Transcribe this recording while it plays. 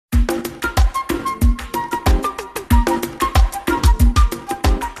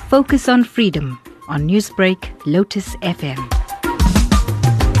Focus on Freedom on Newsbreak Lotus FM.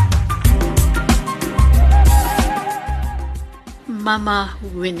 Mama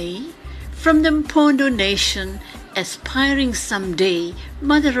Winnie, from the Mpondo Nation, aspiring someday,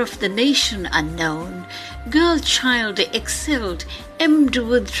 mother of the nation unknown, girl child excelled, emmed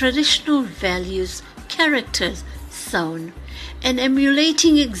with traditional values, characters sown, and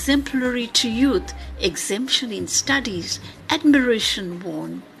emulating exemplary to youth, exemption in studies, admiration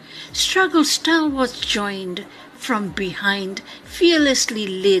won. Struggle stalwarts joined, from behind, fearlessly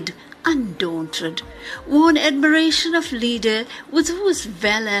led, undaunted, won admiration of leader with whose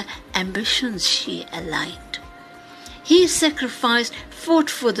valor ambitions she aligned. He sacrificed, fought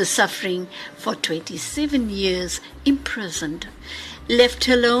for the suffering, for 27 years imprisoned. Left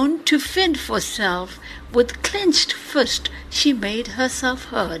alone to fend for self, with clenched fist she made herself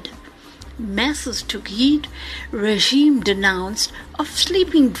heard. Masses took heed, regime denounced, of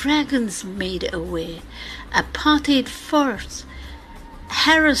sleeping dragons made aware. Apartheid force,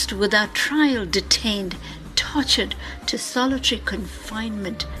 harassed without trial, detained, tortured to solitary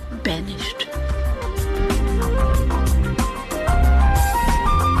confinement, banished.